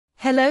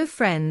Hello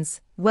friends,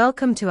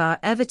 welcome to our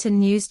Everton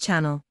News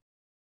channel.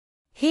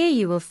 Here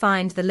you will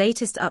find the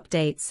latest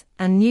updates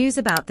and news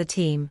about the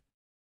team.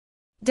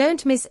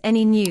 Don't miss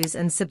any news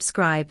and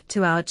subscribe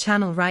to our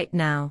channel right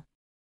now.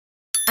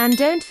 And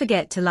don't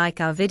forget to like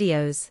our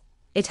videos,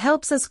 it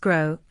helps us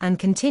grow and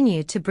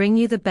continue to bring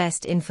you the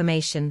best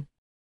information.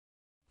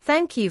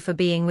 Thank you for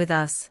being with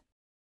us.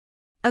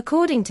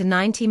 According to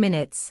 90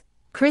 Minutes,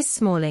 Chris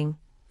Smalling,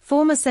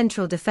 former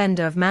central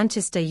defender of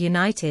Manchester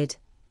United,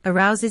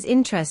 arouses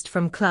interest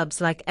from clubs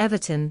like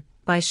Everton,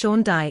 by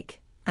Sean Dyche,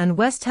 and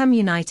West Ham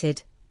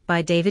United,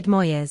 by David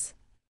Moyes.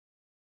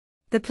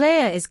 The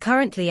player is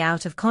currently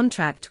out of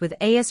contract with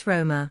AS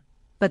Roma,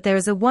 but there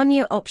is a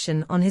one-year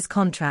option on his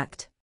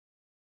contract.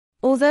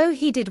 Although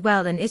he did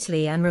well in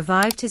Italy and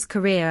revived his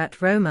career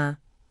at Roma,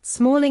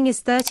 Smalling is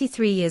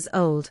 33 years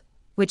old,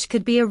 which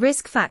could be a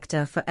risk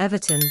factor for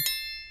Everton,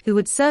 who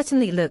would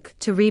certainly look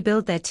to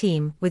rebuild their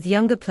team with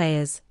younger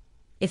players,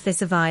 if they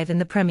survive in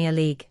the Premier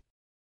League.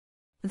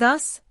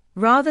 Thus,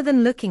 rather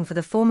than looking for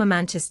the former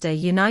Manchester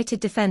United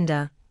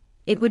defender,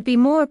 it would be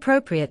more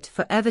appropriate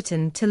for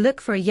Everton to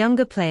look for a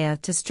younger player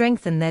to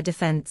strengthen their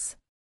defence.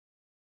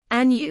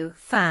 And you,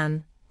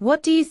 fan,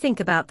 what do you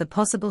think about the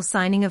possible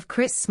signing of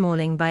Chris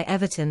Smalling by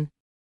Everton?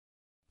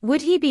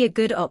 Would he be a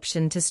good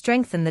option to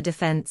strengthen the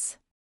defence?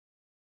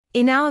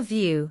 In our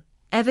view,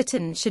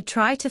 Everton should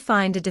try to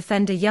find a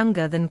defender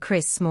younger than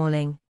Chris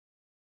Smalling.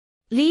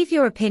 Leave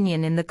your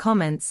opinion in the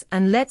comments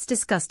and let's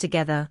discuss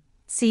together.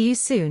 See you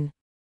soon.